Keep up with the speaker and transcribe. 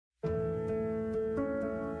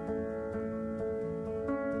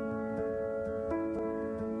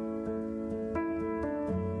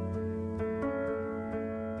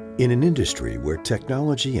In an industry where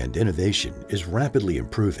technology and innovation is rapidly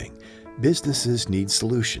improving, businesses need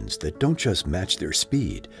solutions that don't just match their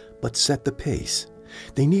speed, but set the pace.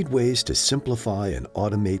 They need ways to simplify and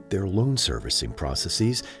automate their loan servicing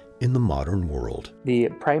processes in the modern world. The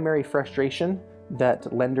primary frustration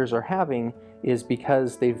that lenders are having is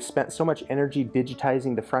because they've spent so much energy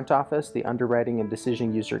digitizing the front office, the underwriting and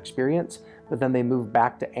decision user experience, but then they move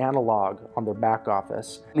back to analog on their back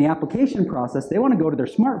office. In the application process, they want to go to their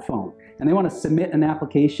smartphone and they want to submit an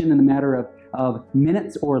application in a matter of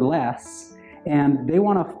minutes or less, and they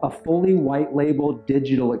want a fully white labeled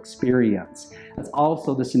digital experience. That's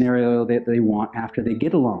also the scenario that they want after they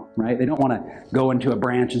get a loan, right? They don't want to go into a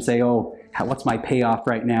branch and say, oh, what's my payoff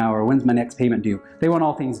right now, or when's my next payment due? They want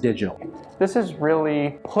all things digital. This has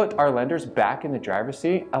really put our lenders back in the driver's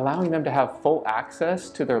seat, allowing them to have full access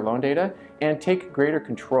to their loan data and take greater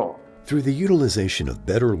control. Through the utilization of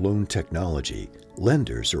better loan technology,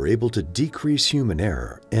 lenders are able to decrease human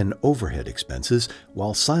error and overhead expenses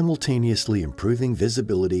while simultaneously improving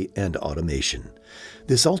visibility and automation.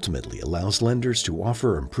 This ultimately allows lenders to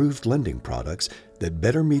offer improved lending products that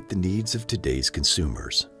better meet the needs of today's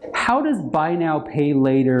consumers. How does buy now, pay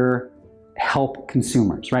later help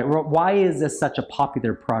consumers, right? Why is this such a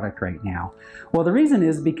popular product right now? Well, the reason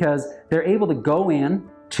is because they're able to go in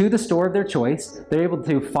to the store of their choice, they're able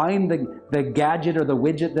to find the gadget or the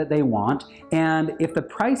widget that they want, and if the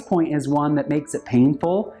price point is one that makes it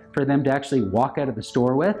painful for them to actually walk out of the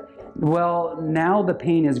store with, well, now the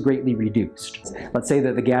pain is greatly reduced. Let's say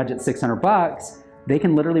that the gadget's $600, they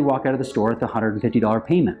can literally walk out of the store with a $150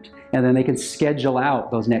 payment. And then they can schedule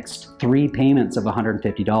out those next 3 payments of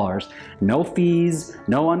 $150. No fees,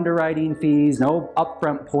 no underwriting fees, no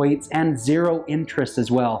upfront points, and 0 interest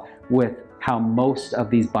as well, with how most of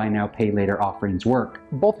these buy now, pay later offerings work.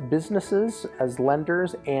 Both businesses as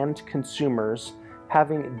lenders and consumers,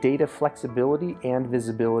 having data flexibility and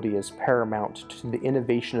visibility is paramount to the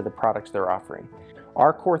innovation of the products they're offering.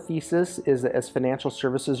 Our core thesis is that as financial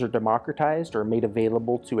services are democratized or made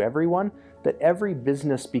available to everyone, that every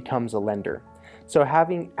business becomes a lender. So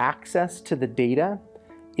having access to the data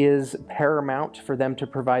is paramount for them to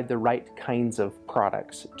provide the right kinds of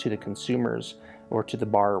products to the consumers or to the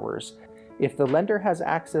borrowers. If the lender has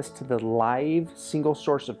access to the live single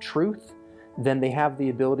source of truth, then they have the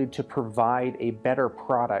ability to provide a better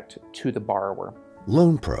product to the borrower.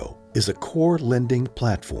 LoanPro is a core lending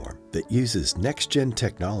platform that uses next-gen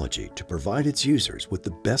technology to provide its users with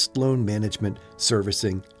the best loan management,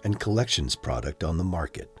 servicing, and collections product on the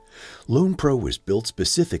market. LoanPro was built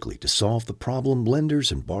specifically to solve the problem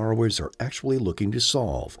lenders and borrowers are actually looking to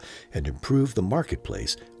solve and improve the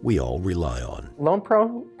marketplace we all rely on.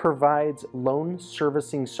 LoanPro provides loan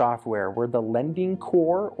servicing software. We're the lending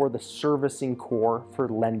core or the servicing core for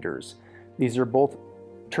lenders. These are both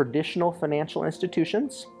traditional financial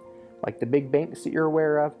institutions, like the big banks that you're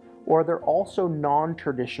aware of, or they're also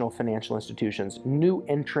non-traditional financial institutions, new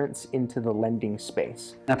entrants into the lending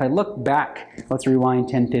space. Now, if I look back, let's rewind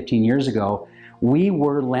 10, 15 years ago, we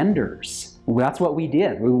were lenders. That's what we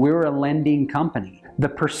did. We were a lending company. The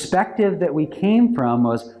perspective that we came from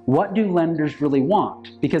was, what do lenders really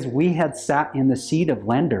want? Because we had sat in the seat of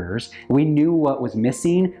lenders, we knew what was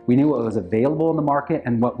missing, we knew what was available in the market,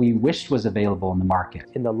 and what we wished was available in the market.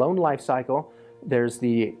 In the loan life cycle, there's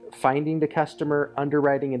the finding the customer,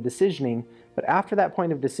 underwriting, and decisioning. But after that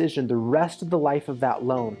point of decision, the rest of the life of that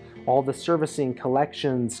loan, all the servicing,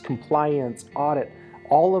 collections, compliance, audit,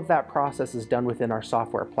 all of that process is done within our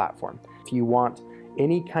software platform. If you want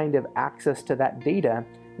any kind of access to that data,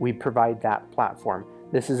 we provide that platform.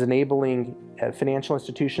 This is enabling financial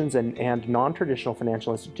institutions and non-traditional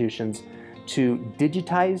financial institutions to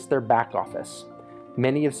digitize their back office.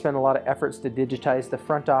 Many have spent a lot of efforts to digitize the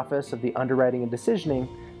front office of the underwriting and decisioning.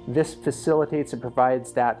 This facilitates and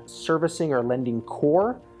provides that servicing or lending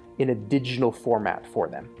core in a digital format for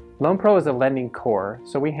them. LoanPro is a lending core,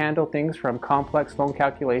 so we handle things from complex loan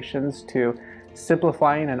calculations to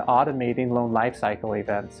simplifying and automating loan lifecycle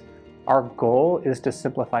events. Our goal is to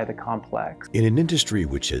simplify the complex. In an industry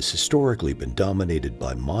which has historically been dominated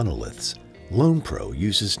by monoliths, LoanPro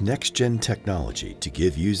uses next-gen technology to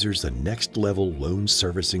give users a next-level loan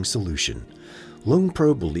servicing solution.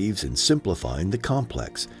 LoanPro believes in simplifying the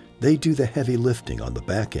complex. They do the heavy lifting on the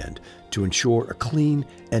back end to ensure a clean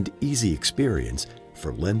and easy experience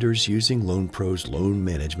for lenders using LoanPro's loan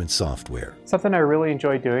management software. Something I really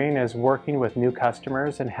enjoy doing is working with new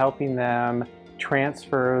customers and helping them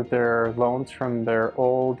transfer their loans from their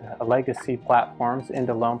old legacy platforms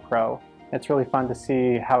into LoanPro. It's really fun to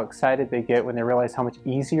see how excited they get when they realize how much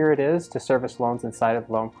easier it is to service loans inside of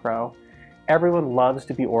LoanPro. Everyone loves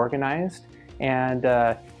to be organized,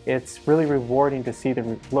 And it's really rewarding to see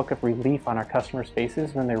the look of relief on our customers'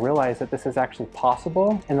 faces when they realize that this is actually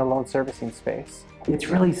possible in the loan servicing space. It's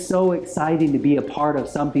really so exciting to be a part of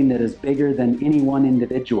something that is bigger than any one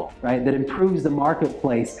individual, right? That improves the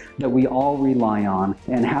marketplace that we all rely on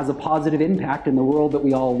and has a positive impact in the world that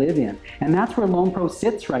we all live in. And that's where LoanPro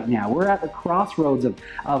sits right now. We're at the crossroads of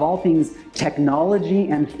all things technology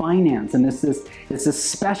and finance. And it's this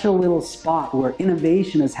special little spot where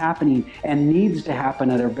innovation is happening and needs to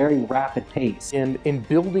happen at a very rapid pace. In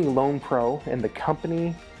building LoanPro and the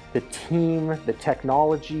company, the team, the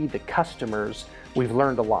technology, the customers, we've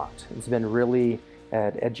learned a lot. It's been really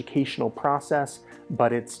an educational process,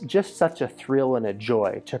 but it's just such a thrill and a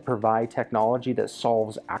joy to provide technology that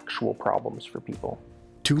solves actual problems for people.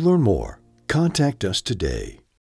 To learn more, contact us today.